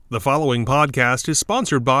The following podcast is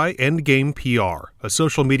sponsored by Endgame PR, a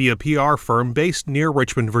social media PR firm based near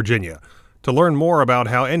Richmond, Virginia. To learn more about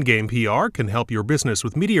how Endgame PR can help your business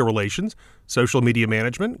with media relations, social media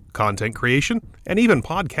management, content creation, and even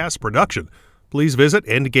podcast production, please visit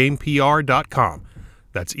endgamepr.com.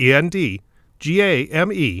 That's ENDGAME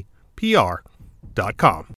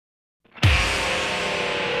PR.com.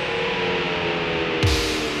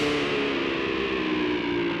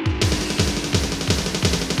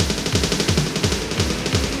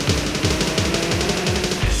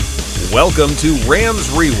 Welcome to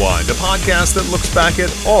Rams Rewind, a podcast that looks back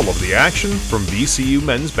at all of the action from VCU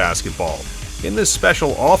men's basketball. In this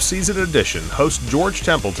special off-season edition, host George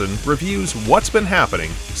Templeton reviews what's been happening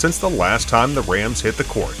since the last time the Rams hit the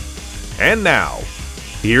court. And now,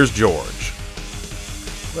 here's George.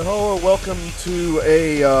 Well, welcome to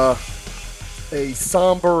a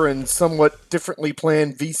somber and somewhat differently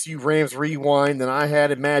planned VCU Rams Rewind than I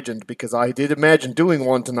had imagined, because I did imagine doing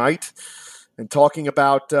one tonight and talking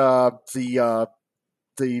about the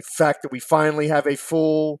fact that we finally have a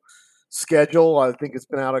full schedule. I think it's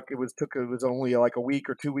been out. It was only like a week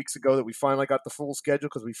or 2 weeks ago that we finally got the full schedule,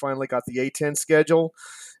 because we finally got the A10 schedule.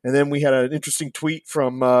 And then we had an interesting tweet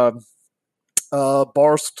from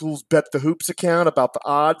Barstool's Bet the Hoops account about the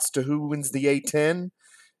odds to who wins the A10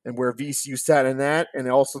 and where VCU sat in that, and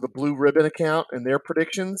also the Blue Ribbon account and their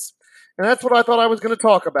predictions. And that's what I thought I was going to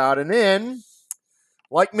talk about. And then,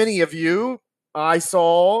 like many of you, I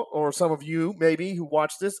saw, or some of you maybe who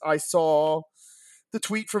watched this, I saw the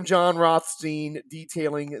tweet from John Rothstein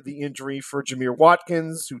detailing the injury for Jamir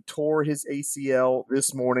Watkins, who tore his ACL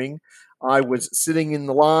this morning. I was sitting in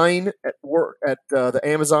the line at work at the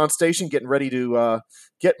Amazon station, getting ready to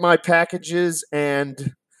get my packages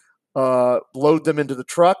and load them into the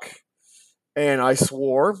truck, and I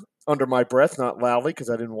swore under my breath, not loudly, because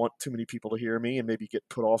I didn't want too many people to hear me and maybe get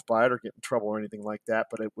put off by it or get in trouble or anything like that.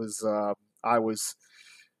 But it was I was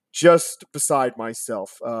just beside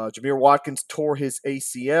myself. Jamir Watkins tore his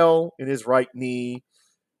ACL in his right knee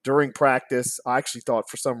during practice. I actually thought,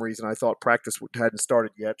 for some reason, practice hadn't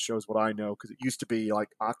started yet. Shows what I know, because it used to be like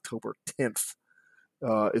October 10th.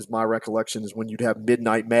 Is my recollection, is when you'd have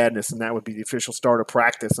Midnight Madness, and that would be the official start of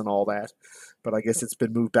practice and all that. But I guess it's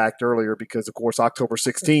been moved back earlier because, of course, October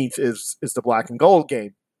 16th is the black and gold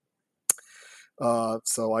game.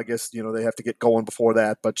 So I guess, they have to get going before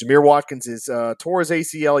that. But Jamir Watkins is tore his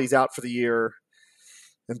ACL. He's out for the year.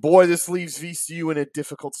 And boy, this leaves VCU in a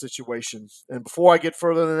difficult situation. And before I get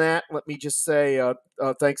further than that, let me just say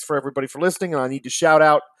thanks for everybody for listening. And I need to shout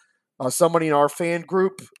out somebody in our fan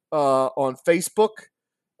group on Facebook,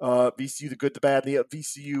 VCU the Good, the Bad, the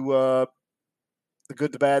VCU the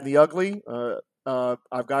Good, the Bad, and the Ugly.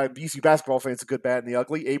 I've got VCU basketball fans, the Good, Bad, and the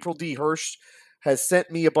Ugly. April D. Hirsch has sent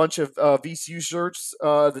me a bunch of VCU shirts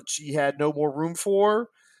that she had no more room for.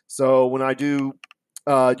 So when I do,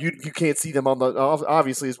 you can't see them on the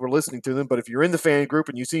obviously as we're listening to them. But if you're in the fan group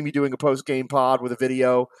and you see me doing a post game pod with a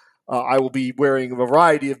video, I will be wearing a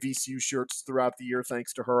variety of VCU shirts throughout the year,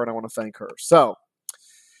 thanks to her, and I want to thank her. So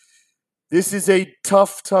this is a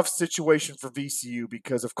tough situation for VCU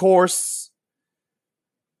because, of course,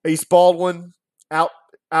 Ace Baldwin out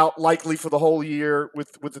likely for the whole year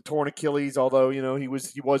with the torn Achilles, although, he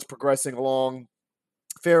was progressing along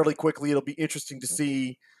fairly quickly. It'll be interesting to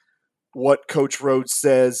see what Coach Rhodes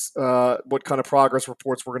says, what kind of progress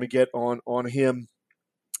reports we're going to get on him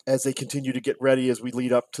as they continue to get ready as we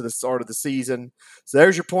lead up to the start of the season. So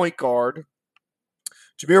there's your point guard.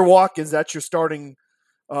 Jamir Watkins, that's your starting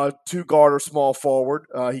two guard or small forward.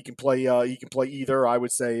 He can play either, I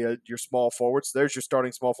would say, your small forward. So there's your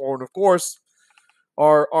starting small forward. And of course,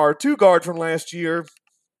 our two guard from last year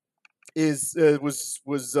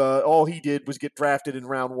was all he did was get drafted in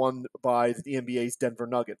round one by the NBA's Denver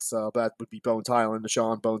Nuggets. That would be Bones Hyland,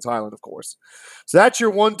 Deshaun Bones Hyland, of course. So that's your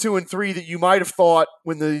 1, 2, and 3 that you might have thought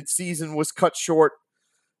when the season was cut short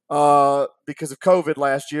because of COVID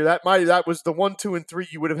last year. That was the 1, 2, and 3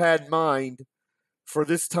 you would have had in mind for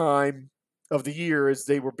this time of the year as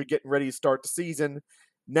they were getting ready to start the season.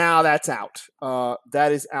 Now that's out.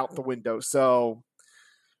 That is out the window. So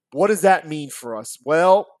what does that mean for us?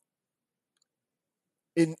 Well,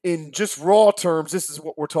 in just raw terms, this is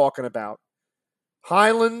what we're talking about.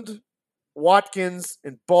 Hyland, Watkins,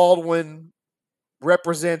 and Baldwin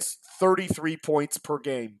represents 33 points per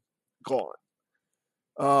game gone.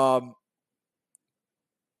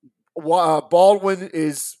 Baldwin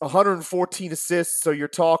is 114 assists, so you're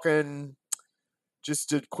talking,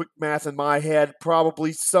 just a quick math in my head,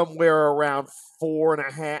 probably somewhere around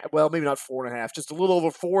 4.5. Well, maybe not 4.5, just a little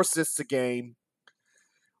over 4 assists a game.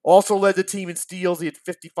 Also led the team in steals. He had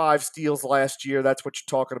 55 steals last year. That's what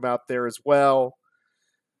you're talking about there as well.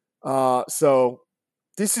 So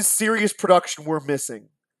this is serious production we're missing.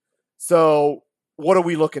 So what are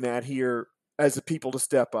we looking at here as the people to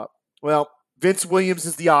step up? Well, Vince Williams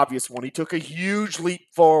is the obvious one. He took a huge leap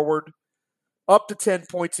forward, up to 10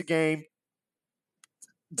 points a game.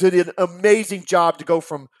 Did an amazing job to go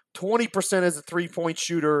from 20% as a three-point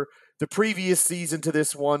shooter the previous season to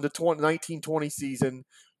this one, the 19-20 season,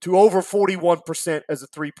 to over 41% as a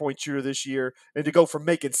three-point shooter this year, and to go from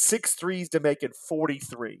making 6 threes to making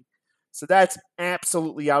 43. So that's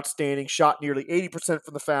absolutely outstanding. Shot nearly 80%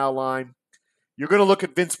 from the foul line. You're going to look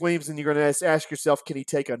at Vince Williams and you're going to ask yourself, can he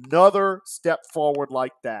take another step forward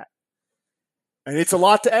like that? And it's a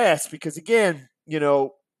lot to ask because, again,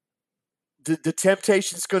 the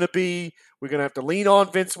temptation is going to be we're going to have to lean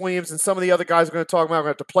on Vince Williams and some of the other guys we're going to talk about. We're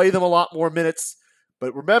going to have to play them a lot more minutes.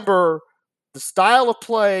 But remember, the style of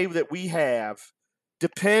play that we have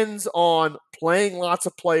depends on playing lots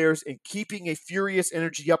of players and keeping a furious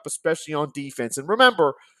energy up, especially on defense. And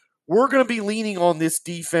remember, we're going to be leaning on this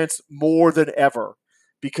defense more than ever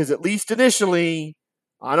because at least initially,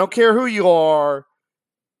 I don't care who you are,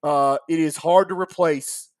 it is hard to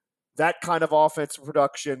replace that kind of offensive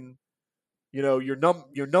production. Your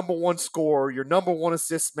number one scorer, your number one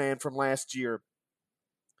assist man from last year.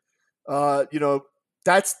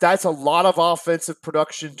 That's a lot of offensive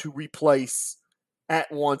production to replace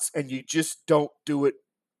at once, and you just don't do it.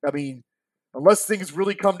 I mean, unless things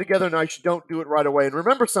really come together nice, you don't do it right away. And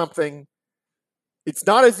remember something, it's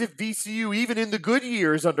not as if VCU, even in the good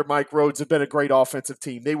years under Mike Rhodes, have been a great offensive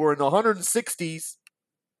team. They were in the 160s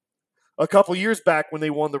a couple years back when they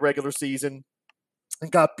won the regular season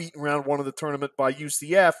and got beaten round one of the tournament by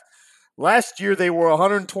UCF. Last year, they were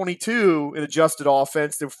 122 in adjusted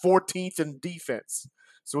offense. They were 14th in defense.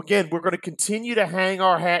 So, again, we're going to continue to hang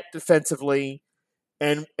our hat defensively,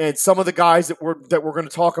 and some of the guys that we're going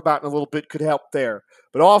to talk about in a little bit could help there.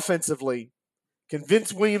 But offensively, can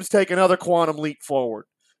Vince Williams take another quantum leap forward?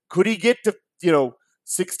 Could he get to,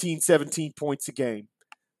 16, 17 points a game?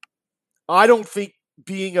 I don't think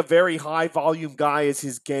being a very high volume guy is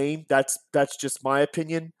his game. That's just my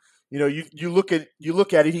opinion. You look at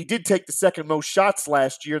it. He did take the second most shots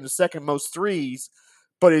last year and the second most threes,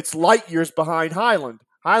 but it's light years behind Highland.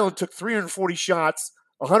 Highland took 340 shots,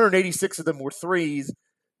 186 of them were threes.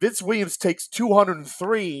 Vince Williams takes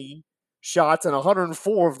 203 shots and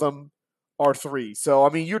 104 of them are threes. So I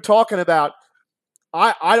mean, you're talking about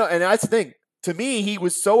I don't, and that's the thing. To me, he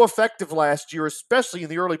was so effective last year, especially in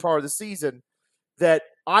the early part of the season, that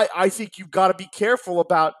I think you've got to be careful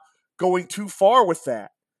about going too far with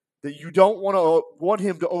that. That you don't want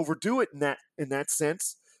him to overdo it in that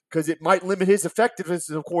sense because it might limit his effectiveness.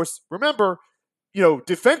 And of course, remember,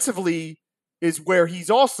 defensively is where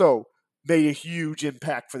he's also made a huge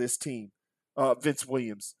impact for this team. Vince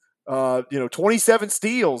Williams, 27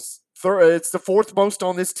 steals. It's the fourth most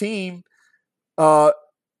on this team.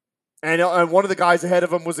 And one of the guys ahead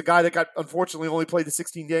of him was a guy that unfortunately only played the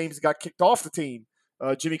 16 games, got kicked off the team,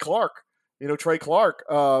 Jimmy Clark, Trey Clark.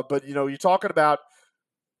 But, you're talking about,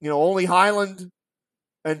 only Highland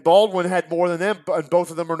and Baldwin had more than them, and both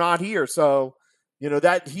of them are not here. So,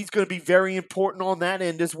 that he's going to be very important on that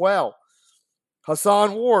end as well.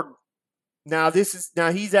 Hassan Ward, now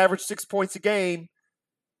he's averaged 6 points a game,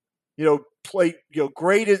 played,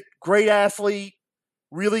 great athlete.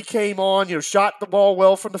 Really came on, shot the ball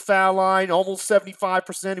well from the foul line, almost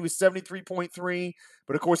 75%. He was 73.3.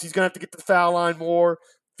 But, of course, he's going to have to get to the foul line more.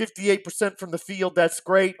 58% from the field, that's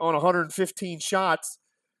great on 115 shots.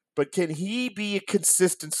 But can he be a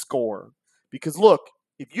consistent scorer? Because, look,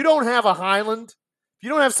 if you don't have a Highland, if you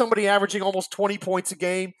don't have somebody averaging almost 20 points a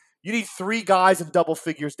game, you need 3 guys in double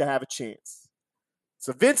figures to have a chance.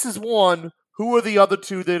 So Vince is one. Who are the other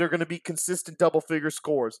 2 that are going to be consistent double-figure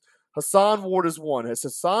scorers? Hassan Ward is one. Has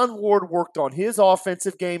Hassan Ward worked on his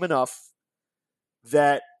offensive game enough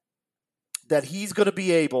that he's going to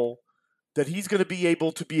be able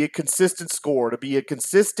to be a consistent scorer, to be a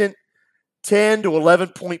consistent 10 to 11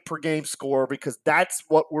 point per game scorer? Because that's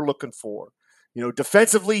what we're looking for.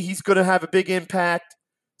 Defensively, he's going to have a big impact.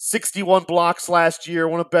 61 blocks last year,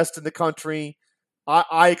 one of the best in the country.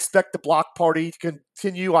 I expect the block party to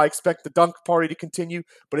continue. I expect the dunk party to continue,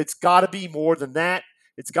 but it's got to be more than that.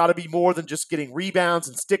 It's got to be more than just getting rebounds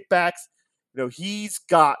and stickbacks. He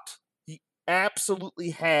absolutely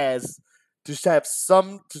has to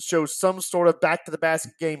show some sort of back to the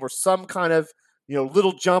basket game or some kind of,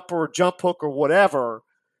 little jumper or jump hook or whatever,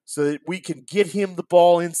 so that we can get him the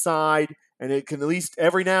ball inside, and it can at least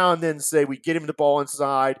every now and then say we get him the ball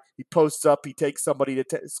inside. He posts up, he takes somebody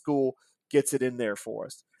to school, gets it in there for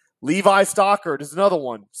us. Levi Stockard is another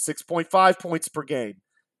one, 6.5 points per game.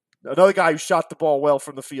 Another guy who shot the ball well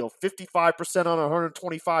from the field, 55% on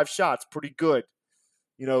 125 shots, pretty good.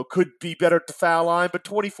 Could be better at the foul line, but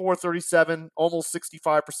 24, 37, almost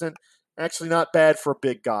 65%, actually not bad for a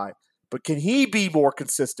big guy. But can he be more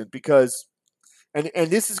consistent? Because, and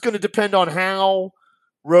this is going to depend on how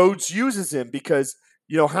Rhodes uses him, because,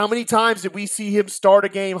 how many times did we see him start a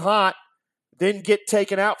game hot, then get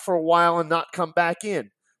taken out for a while and not come back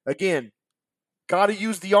in? Again, got to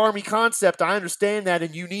use the Army concept. I understand that,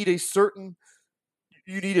 and you need a certain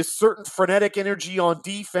frenetic energy on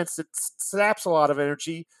defense that saps a lot of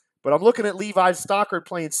energy. But I'm looking at Levi Stockard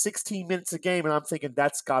playing 16 minutes a game, and I'm thinking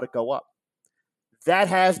that's got to go up. That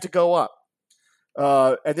has to go up.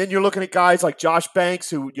 And then you're looking at guys like Josh Banks,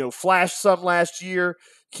 who flashed some last year.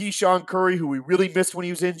 Keyshawn Curry, who we really missed when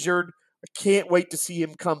he was injured. I can't wait to see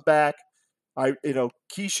him come back.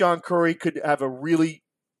 Keyshawn Curry could have a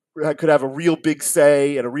real big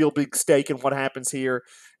say and a real big stake in what happens here.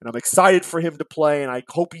 And I'm excited for him to play, and I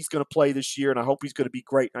hope he's going to play this year, and I hope he's going to be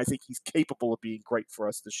great. And I think he's capable of being great for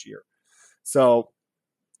us this year. So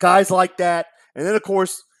guys like that. And then, of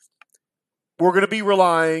course, we're going to be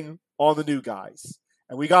relying on the new guys.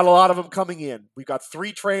 And we got a lot of them coming in. We got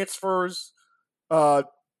 3 transfers. We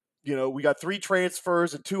got 3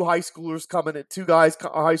 transfers and 2 high schoolers coming in, 2 high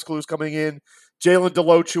schoolers coming in. Jalen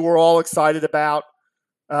Deloach, who we're all excited about,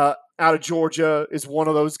 out of Georgia, is one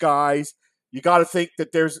of those guys. You got to think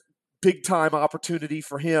that there's big-time opportunity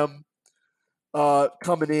for him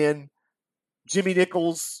coming in. Jimmy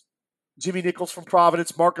Nichols from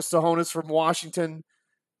Providence, Marcus Sahonis from Washington.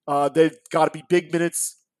 They've got to be big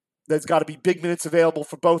minutes. There's got to be big minutes available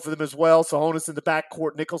for both of them as well. Sahonis in the back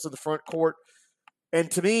court, Nichols in the front court. And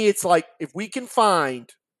to me, it's like if we can find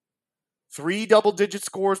 3 double-digit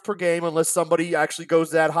scores per game, unless somebody actually goes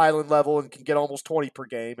to that Highland level and can get almost 20 per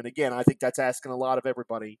game. And again, I think that's asking a lot of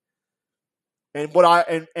everybody. And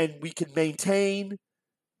we can maintain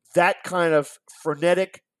that kind of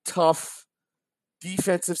frenetic, tough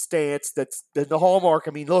defensive stance that's the hallmark.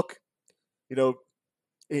 I mean, look, in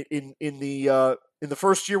the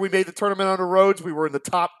first year we made the tournament under Rhodes, we were in the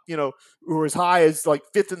top, we were as high as like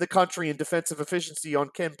 5th in the country in defensive efficiency on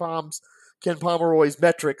Ken Pomeroy's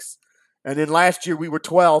metrics. And then last year we were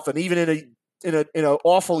 12th, and even in an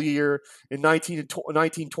awful year in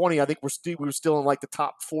 1920, I think we were still in like the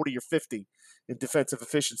top 40 or 50 in defensive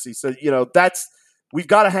efficiency. So, we've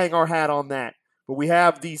got to hang our hat on that. But we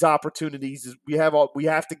have these opportunities. We have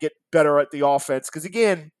to get better at the offense, because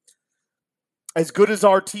again, as good as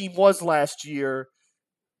our team was last year,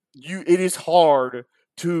 it is hard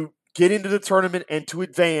to get into the tournament and to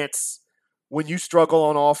advance when you struggle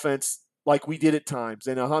on offense like we did at times.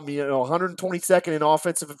 And 122nd in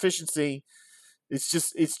offensive efficiency, it's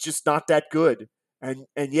just not that good. And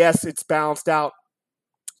yes, it's balanced out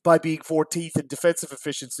by being 14th in defensive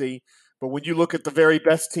efficiency. But when you look at the very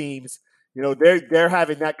best teams, they're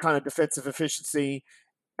having that kind of defensive efficiency,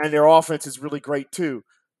 and their offense is really great too.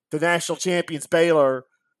 The national champions, Baylor,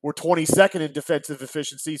 were 22nd in defensive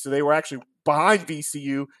efficiency, so they were actually behind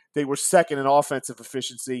VCU. They were 2nd in offensive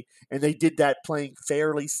efficiency, and they did that playing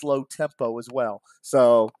fairly slow tempo as well.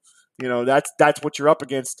 So, that's what you're up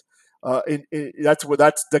against.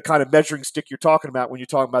 That's the kind of measuring stick you're talking about when you're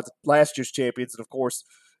talking about the last year's champions. And of course,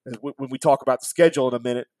 when we talk about the schedule in a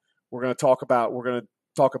minute, we're going to talk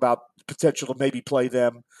about potential to maybe play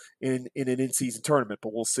them in an in-season tournament,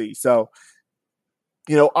 but we'll see. So,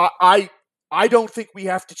 I don't think we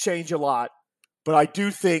have to change a lot, but I do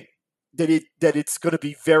think that it's going to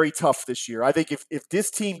be very tough this year. I think if this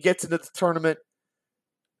team gets into the tournament,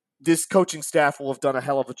 this coaching staff will have done a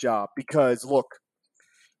hell of a job, because look,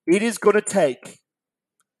 it is going to take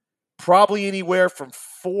probably anywhere from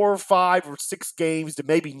 4 or 5 or 6 games to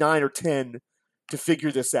maybe 9 or 10 to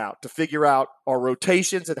figure this out, to figure out our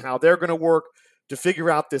rotations and how they're going to work, to figure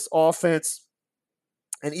out this offense.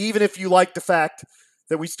 And even if you like the fact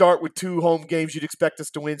that we start with 2 home games you'd expect us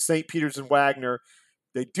to win, St. Peter's and Wagner,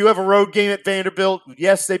 they do have a road game at Vanderbilt.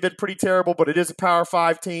 Yes, they've been pretty terrible, but it is a Power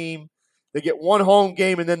 5 team. They get 1 home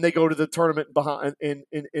game, and then they go to the tournament in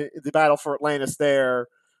the battle for Atlantis there,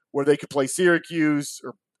 where they could play Syracuse,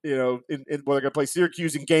 or where they're going to play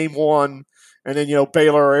Syracuse in game 1, and then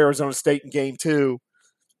Baylor or Arizona State in game 2.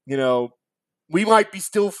 We might be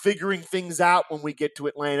still figuring things out when we get to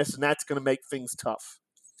Atlantis, and that's going to make things tough.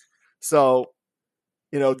 So,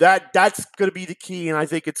 that's going to be the key, and I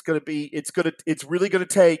think it's really going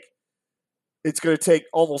to take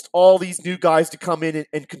almost all these new guys to come in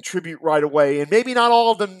and contribute right away. And maybe not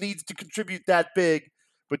all of them needs to contribute that big,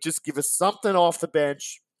 but just give us something off the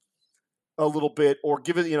bench a little bit, or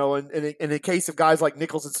give it, in the case of guys like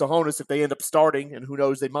Nichols and Sahonis, if they end up starting, and who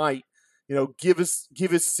knows, they might, give us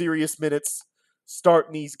serious minutes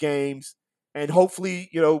starting these games, and hopefully,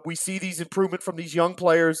 we see these improvement from these young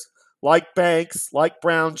players like Banks, like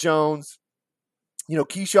Brown Jones.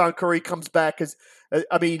 Keyshawn Curry comes back because,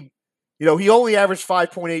 he only averaged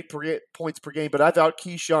 5.8 points per game, but I thought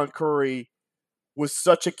Keyshawn Curry was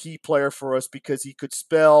such a key player for us because he could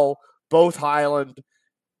spell both Highland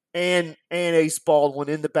and Ace Baldwin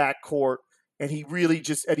in the backcourt, and he really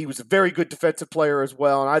he was a very good defensive player as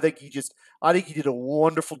well. And I think he did a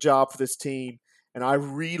wonderful job for this team. And I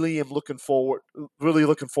really am looking forward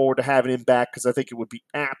to having him back because I think it would be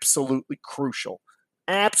absolutely crucial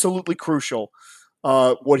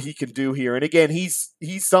what he can do here. And again, he's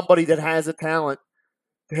somebody that has a talent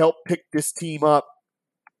to help pick this team up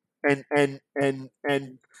and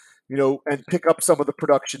pick up some of the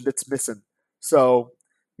production that's missing. So,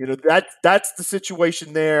 that's the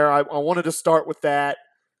situation there. I wanted to start with that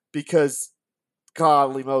because,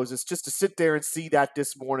 golly Moses, just to sit there and see that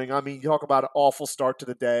this morning. I mean, you talk about an awful start to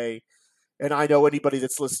the day, and I know anybody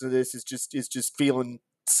that's listening to this is just feeling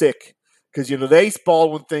sick because the Ace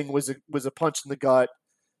Baldwin thing was a punch in the gut.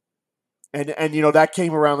 And that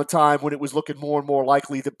came around the time when it was looking more and more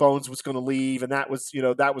likely that Bones was going to leave, and that was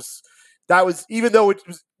even though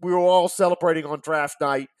we were all celebrating on draft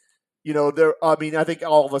night, I think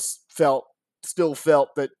all of us still felt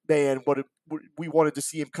that, man, we wanted to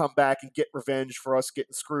see him come back and get revenge for us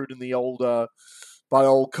getting screwed in the old by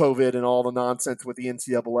old COVID and all the nonsense with the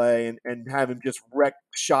NCAA, and have him just wreck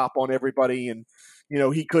shop on everybody, and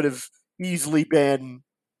he could have easily been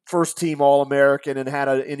first team All-American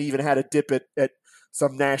and even had a dip at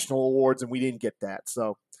some national awards, and we didn't get that.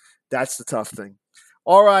 So that's the tough thing.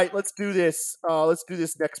 All right, let's do this. Let's do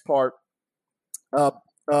this next part.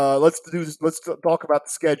 Let's talk about the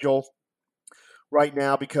schedule right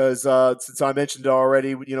now because since I mentioned it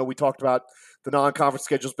already, we talked about the non-conference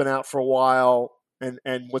schedule's been out for a while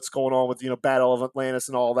and what's going on with Battle of Atlantis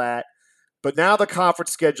and all that. But now the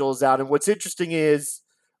conference schedule is out, and what's interesting is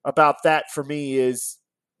about that for me is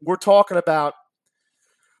we're talking about,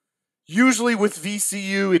 usually with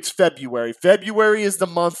VCU, it's February. February is the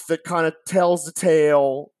month that kind of tells the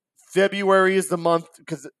tale. February is the month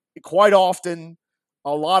because quite often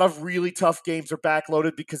a lot of really tough games are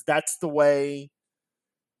backloaded because that's the way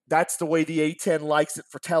the A10 likes it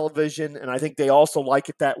for television, and I think they also like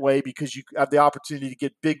it that way because you have the opportunity to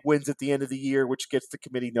get big wins at the end of the year, which gets the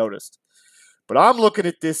committee noticed. But I'm looking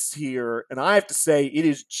at this here, and I have to say it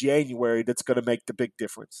is January that's going to make the big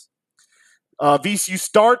difference. VCU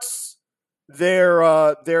starts their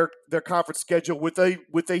conference schedule with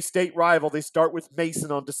a state rival. They start with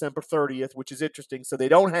Mason on December 30th, which is interesting. So they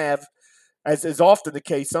don't have, as is often the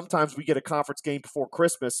case, sometimes we get a conference game before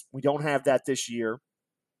Christmas. We don't have that this year.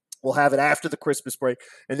 We'll have it after the Christmas break.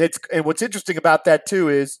 And what's interesting about that too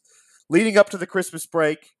is leading up to the Christmas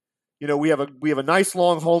break, we have a nice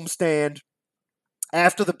long homestand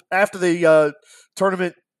after the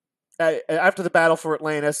tournament, after the Battle for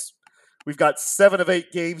Atlantis. We've got 7 of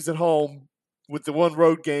 8 games at home, with the one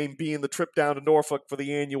road game being the trip down to Norfolk for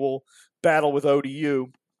the annual battle with ODU.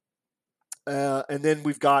 And then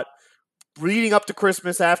we've got, leading up to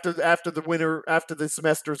Christmas, after the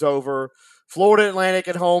semester's over, Florida Atlantic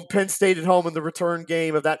at home, Penn State at home in the return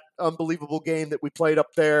game of that unbelievable game that we played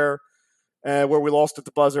up there where we lost at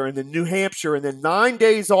the buzzer, and then New Hampshire, and then 9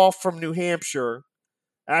 days off from New Hampshire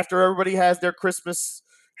after everybody has their Christmas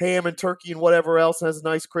ham and turkey and whatever else, has a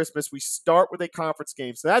nice Christmas. We start with a conference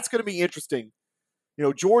game. So that's going to be interesting.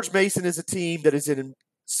 George Mason is a team that is in a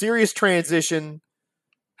serious transition,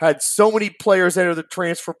 had so many players enter the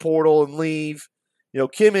transfer portal and leave.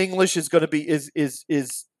 Kim English is going to be is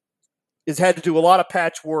had to do a lot of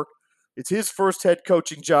patchwork. It's his first head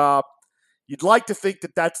coaching job. You'd like to think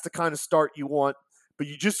that that's the kind of start you want, but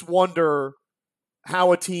you just wonder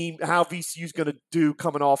how VCU is going to do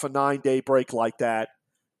coming off a 9-day break like that.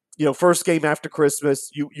 First game after Christmas,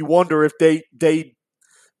 you wonder if they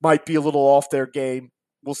might be a little off their game.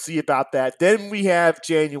 We'll see about that. Then we have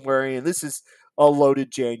January, and this is a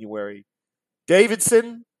loaded January.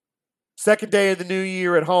 Davidson, second day of the new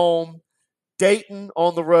year at home. Dayton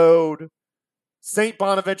on the road. St.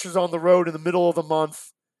 Bonaventure's on the road in the middle of the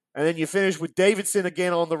month. And then you finish with Davidson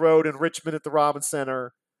again on the road and Richmond at the Robins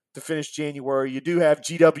Center to finish January. You do have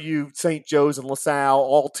GW, St. Joe's, and LaSalle,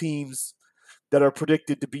 all teams that are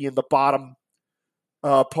predicted to be in the bottom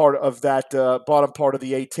part of the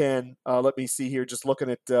A10. Let me see here. Just looking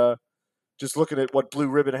at what Blue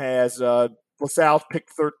Ribbon has. LaSalle's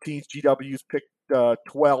picked 13th, GW's picked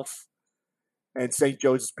 12th, and St.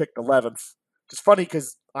 Joe's is picked 11th. It's funny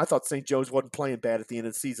because I thought St. Joe's wasn't playing bad at the end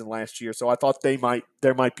of the season last year, so I thought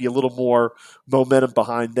there might be a little more momentum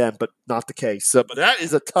behind them, but not the case. So, but that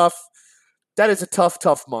is a tough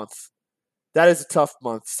month. That is a tough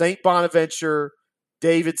month. St. Bonaventure,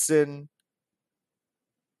 Davidson,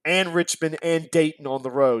 and Richmond and Dayton on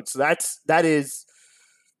the road. So that is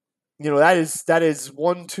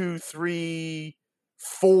 1, 2, 3,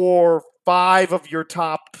 4, 5 of your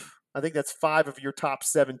top. I think that's 5 of your top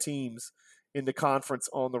 7 teams in the conference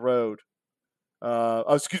on the road.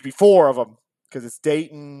 4 of them because it's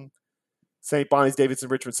Dayton, St. Bonnie's, Davidson,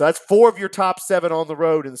 Richmond. So that's 4 of your top 7 on the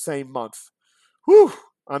road in the same month. Whew!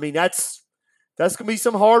 I mean, that's gonna be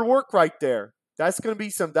some hard work right there. That's gonna be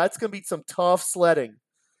some tough sledding.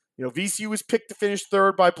 VCU was picked to finish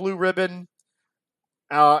 3rd by Blue Ribbon,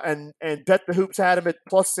 and Bet the Hoops had him at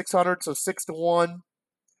plus 600, so 6-1.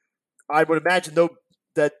 I would imagine though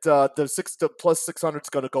that the plus 600 is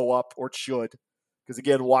going to go up, or it should, because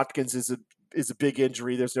again, Watkins is a big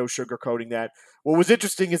injury. There's no sugarcoating that. What was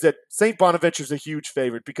interesting is that St. Bonaventure is a huge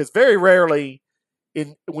favorite because very rarely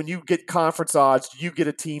when you get conference odds, you get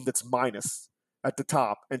a team that's minus at the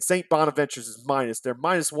top, and St. Bonaventure's is minus. They're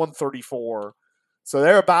minus 134, so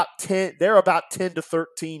they're about 10 to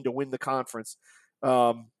 13 to win the conference.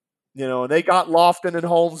 And they got Lofton and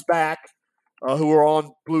Holmes back, who are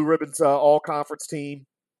on Blue Ribbon's all-conference team.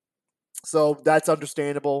 So that's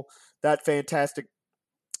understandable. That fantastic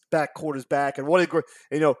backcourt is back. And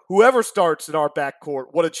whoever starts in our backcourt,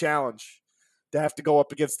 what a challenge to have to go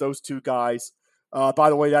up against those two guys.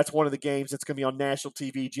 By the way, that's one of the games that's going to be on national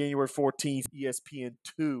TV, January 14th,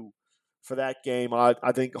 ESPN2 for that game. I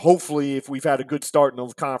think hopefully if we've had a good start in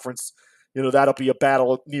the conference, that'll be a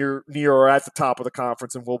battle near or at the top of the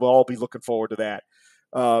conference, and we'll all be looking forward to that.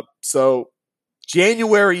 So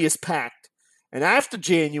January is packed. And after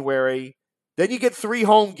January, then you get 3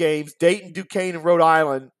 home games, Dayton, Duquesne, and Rhode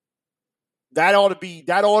Island. That ought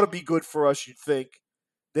to be good for us, you'd think.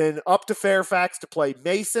 Then up to Fairfax to play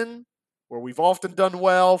Mason, where we've often done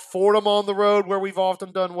well, Fordham on the road, where we've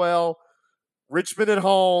often done well, Richmond at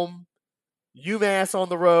home, UMass on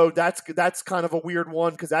the road. That's kind of a weird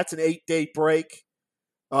one because that's an 8-day break.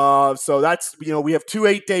 So that's, we have 2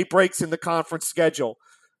 8-day breaks in the conference schedule.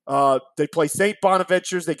 They play St.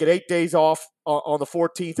 Bonaventure's. They get 8 days off on the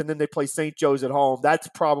 14th, and then they play St. Joe's at home. That's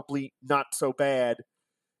probably not so bad.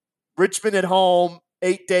 Richmond at home,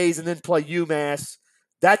 8 days, and then play UMass.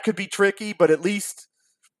 That could be tricky, but at least,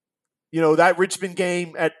 that Richmond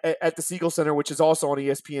game at the Siegel Center, which is also on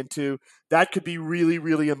ESPN2, that could be really,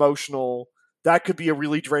 really emotional. That could be a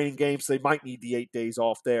really draining game, so they might need the 8 days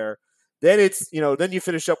off there. Then it's, then you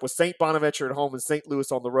finish up with St. Bonaventure at home and St.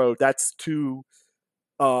 Louis on the road. That's 2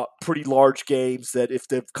 pretty large games that if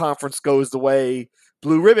the conference goes the way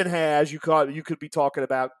Blue Ribbon has, you could be talking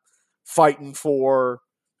about fighting for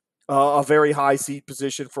a very high seed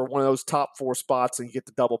position for one of those top 4 spots, and you get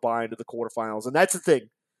the double bye into the quarterfinals. And that's the thing.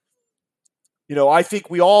 I think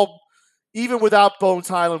we all, even without Bones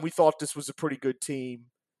Highland, we thought this was a pretty good team.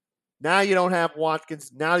 Now you don't have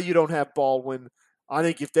Watkins. Now you don't have Baldwin. I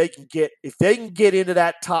think if they can get into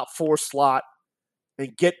that top 4 slot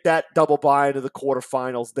and get that double bye into the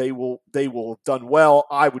quarterfinals, they will have done well.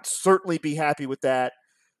 I would certainly be happy with that.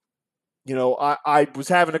 I was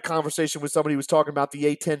having a conversation with somebody who was talking about the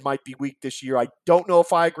A-10 might be weak this year. I don't know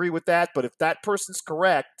if I agree with that, but if that person's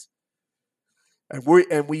correct,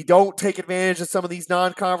 and we don't take advantage of some of these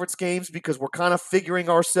non-conference games because we're kind of figuring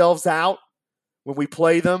ourselves out when we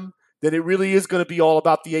play them, then it really is going to be all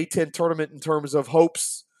about the A-10 tournament in terms of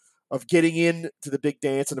hopes of getting into the big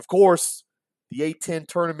dance. And of course, the A-10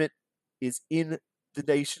 tournament is in the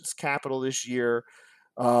nation's capital this year.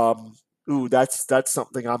 That's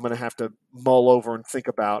something I'm going to have to mull over and think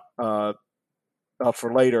about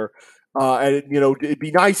for later. And it'd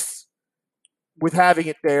be nice with having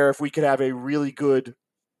it there if we could have a really good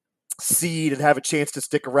seed and have a chance to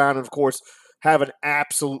stick around, and of course have an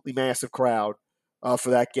absolutely massive crowd for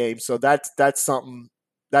that game. So that's something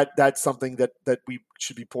that we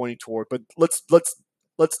should be pointing toward. But let's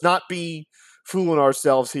not be fooling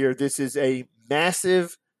ourselves here. This is a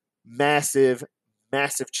massive, massive,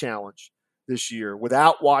 massive challenge this year.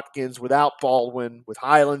 Without Watkins, without Baldwin, with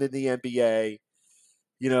Highland in the NBA,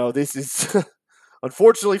 this is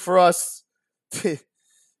unfortunately for us.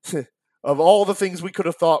 Of all the things we could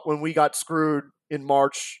have thought when we got screwed in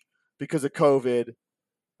March because of COVID,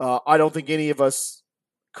 I don't think any of us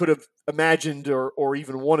could have imagined or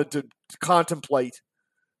even wanted to contemplate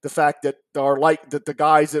the fact that that the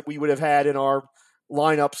guys that we would have had in our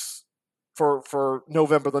lineups for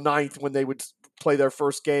November the 9th when they would play their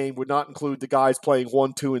first game would not include the guys playing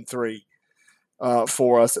 1, 2, and 3.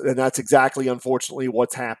 for us, and that's exactly, unfortunately,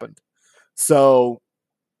 what's happened. So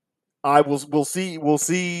we'll see what's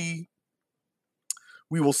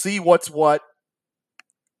what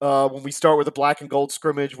when we start with the black and gold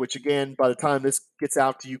scrimmage, which again, by the time this gets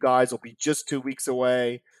out to you guys, will be just 2 weeks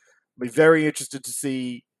away. I'll be very interested to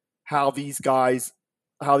see how these guys,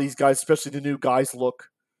 especially the new guys, look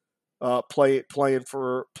playing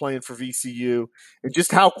for VCU, and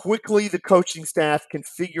just how quickly the coaching staff can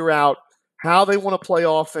figure out how they want to play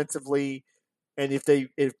offensively, and if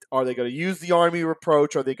are they going to use the Army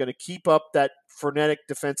approach? Are they going to keep up that frenetic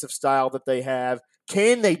defensive style that they have?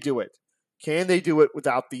 Can they do it? Can they do it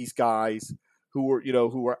without these guys who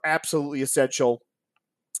were absolutely essential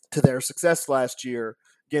to their success last year?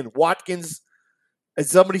 Again, Watkins, as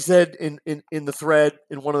somebody said in the thread,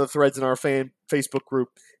 in one of the threads in our fan Facebook group,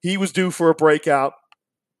 he was due for a breakout,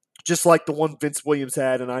 just like the one Vince Williams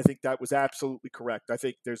had, and I think that was absolutely correct. I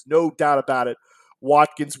think there's no doubt about it.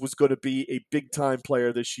 Watkins was going to be a big-time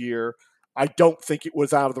player this year. I don't think it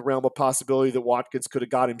was out of the realm of possibility that Watkins could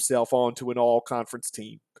have got himself onto an all-conference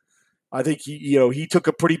team. I think he took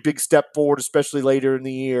a pretty big step forward, especially later in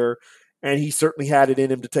the year, and he certainly had it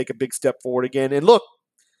in him to take a big step forward again. And look,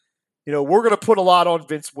 we're going to put a lot on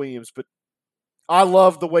Vince Williams, but I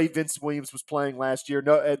love the way Vince Williams was playing last year.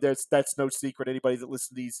 No, that's no secret. Anybody that listens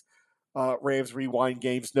to these Rams Rewind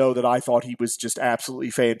games know that I thought he was just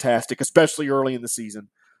absolutely fantastic, especially early in the season.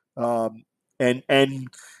 I think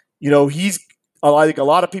a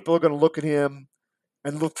lot of people are going to look at him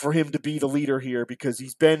and look for him to be the leader here because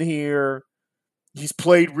he's been here, he's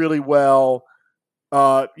played really well.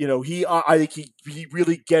 I think he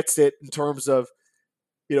really gets it in terms of,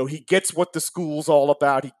 he gets what the school's all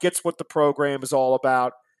about. He gets what the program is all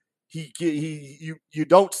about. You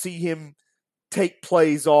don't see him take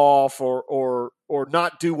plays off or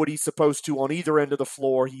not do what he's supposed to on either end of the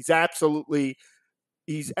floor. He's absolutely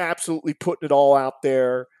putting it all out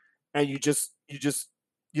there, and you just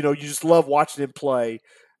love watching him play.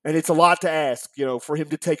 And it's a lot to ask, for him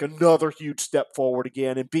to take another huge step forward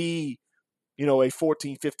again and be, a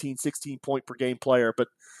 14, 15, 16 point per game player. But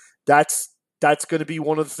that's going to be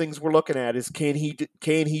one of the things we're looking at is can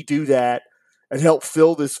he do that and help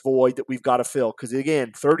fill this void that we've got to fill? Because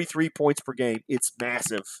again, 33 points per game, it's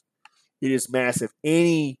massive. It is massive.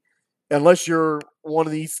 Unless you're one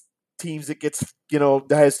of these teams that gets, that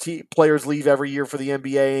has players leave every year for the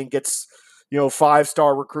NBA and gets,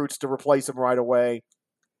 5-star recruits to replace them right away,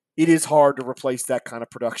 it is hard to replace that kind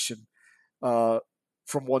of production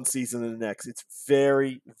from one season to the next. It's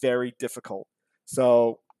very, very difficult.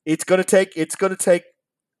 So it's going to take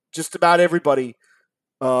just about everybody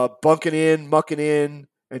bunking in, mucking in,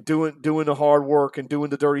 and doing the hard work and doing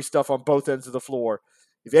the dirty stuff on both ends of the floor.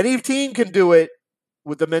 If any team can do it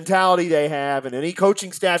with the mentality they have, and any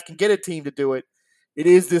coaching staff can get a team to do it, it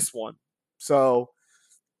is this one. So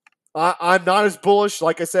I'm not as bullish.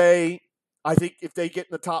 Like I say, I think if they get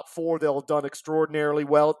in the top 4, they'll have done extraordinarily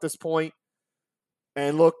well at this point.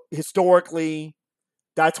 And look, historically,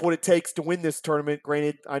 that's what it takes to win this tournament.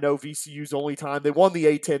 Granted, I know VCU's only time they won the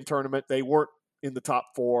A-10 tournament, they weren't in the top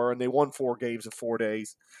 4, and they won 4 games in 4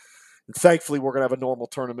 days. And thankfully, we're going to have a normal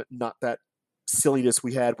tournament, and not that silliness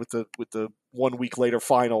we had with the 1 week later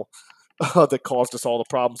final that caused us all the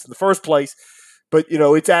problems in the first place. But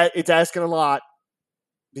it's asking a lot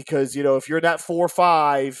because if you're in that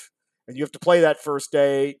 4-5 and you have to play that first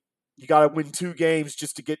day, you got to win 2 games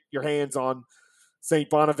just to get your hands on St.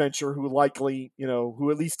 Bonaventure, who likely,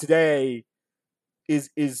 who at least today is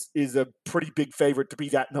a pretty big favorite to be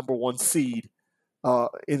that number 1 seed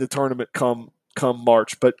in the tournament come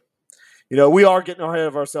March. But we are getting ahead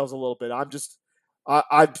of ourselves a little bit.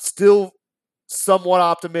 I'm still somewhat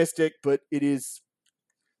optimistic, but it is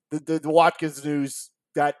the Watkins news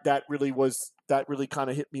that really kind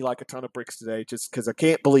of hit me like a ton of bricks today, just because I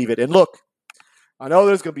can't believe it. And look, I know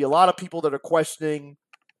there's going to be a lot of people that are questioning.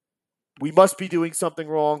 We must be doing something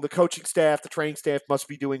wrong. The coaching staff, the training staff must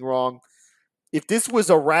be doing wrong. If this was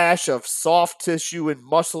a rash of soft tissue and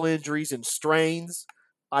muscle injuries and strains,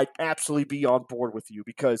 I'd absolutely be on board with you,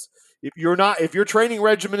 because if your training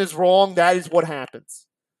regimen is wrong, that is what happens.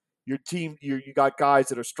 Your team, you got guys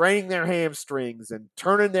that are straining their hamstrings and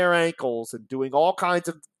turning their ankles and doing all kinds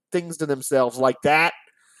of things to themselves like that.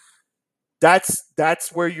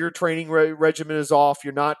 That's where your training regimen is off.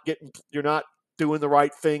 You're not doing the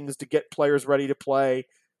right things to get players ready to play.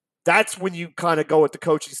 That's when you kind of go at the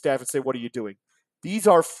coaching staff and say, what are you doing? These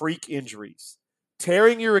are freak injuries.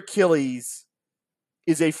 Tearing your Achilles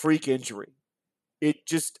is a freak injury. It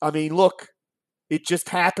just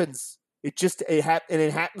happens. It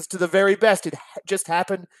happens to the very best. It just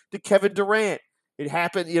happened to Kevin Durant. It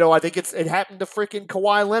happened, I think it happened to freaking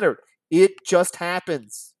Kawhi Leonard. It just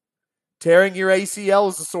happens. Tearing your ACL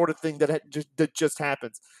is the sort of thing that just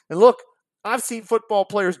happens. And look, I've seen football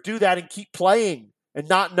players do that and keep playing and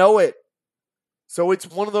not know it. So it's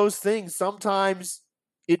one of those things. Sometimes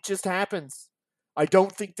it just happens. I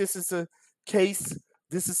don't think this is a case.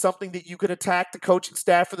 This is something that you can attack the coaching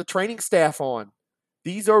staff or the training staff on.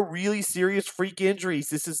 These are really serious freak injuries.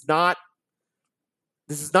 This is not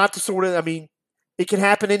the sort of, it can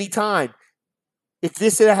happen anytime. If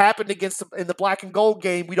this had happened in the black and gold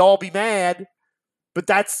game, we'd all be mad. But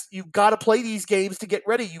you've got to play these games to get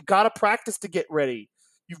ready. You've got to practice to get ready.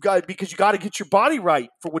 Because you got to get your body right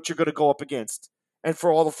for what you're going to go up against and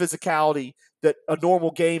for all the physicality that a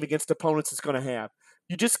normal game against opponents is going to have.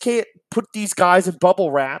 You just can't put these guys in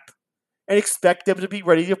bubble wrap and expect them to be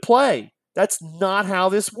ready to play. That's not how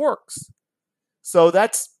this works. So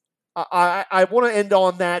I want to end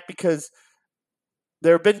on that because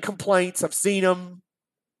there have been complaints. I've seen them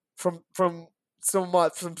from some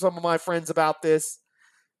of my friends about this,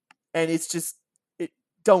 and it's just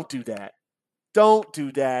don't do that. Don't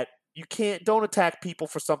do that. Don't attack people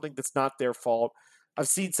for something that's not their fault. I've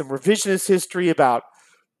seen some revisionist history about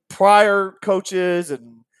prior coaches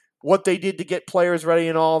and what they did to get players ready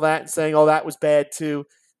and all that, and saying, oh, that was bad too.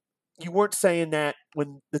 You weren't saying that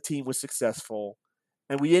when the team was successful.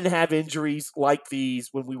 And we didn't have injuries like these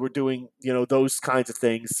when we were doing, those kinds of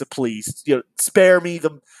things. So please, spare me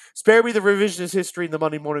the revisionist history and the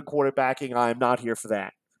Monday morning quarterbacking. I am not here for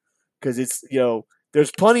that. Because it's,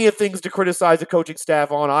 there's plenty of things to criticize the coaching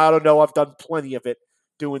staff on. I don't know. I've done plenty of it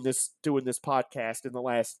doing this podcast in the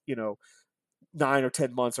last, 9 or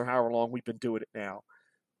 10 months or however long we've been doing it now.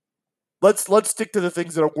 Let's stick to the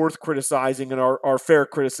things that are worth criticizing and are fair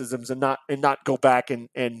criticisms, and not go back and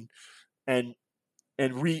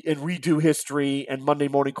redo history and Monday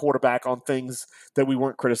morning quarterback on things that we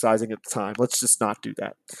weren't criticizing at the time. Let's just not do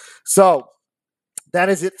that. So that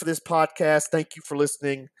is it for this podcast. Thank you for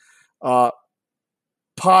listening.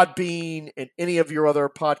 Podbean and any of your other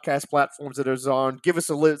podcast platforms that is on, give us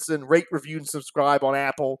a listen, rate, review, and subscribe on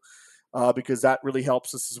Apple because that really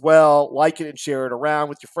helps us as well. Like it and share it around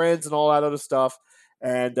with your friends and all that other stuff.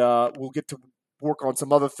 And we'll get to work on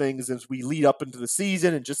some other things as we lead up into the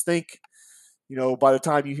season. And just think, by the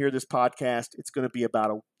time you hear this podcast, it's going to be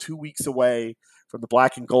about 2 weeks away from the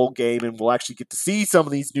black and gold game, and we'll actually get to see some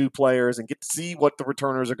of these new players and get to see what the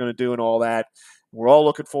returners are going to do and all that. We're all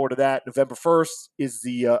looking forward to that. November 1st is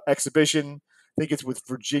the exhibition. I think it's with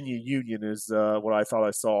Virginia Union is what I thought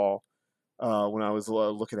I saw when I was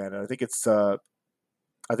looking at it. I think it's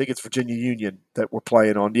Virginia Union that we're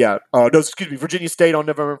playing on. Yeah. Virginia State on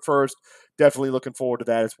November 1st. Definitely looking forward to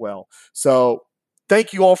that as well. So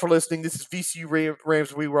thank you all for listening. This is VCU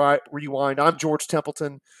Rams Rewind. I'm George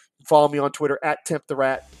Templeton. Follow me on Twitter at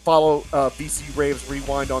TempTheRat. Follow VCU Rams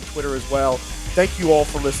Rewind on Twitter as well. Thank you all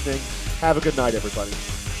for listening. Have a good night, everybody.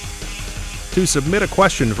 To submit a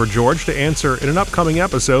question for George to answer in an upcoming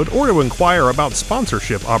episode or to inquire about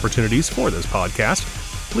sponsorship opportunities for this podcast,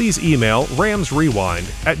 please email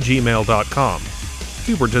ramsrewind@gmail.com.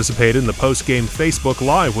 To participate in the post-game Facebook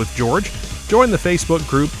Live with George, join the Facebook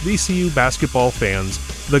group VCU Basketball Fans,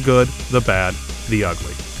 the Good, the Bad, the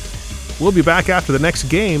Ugly. We'll be back after the next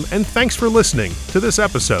game, and thanks for listening to this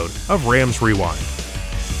episode of Rams Rewind.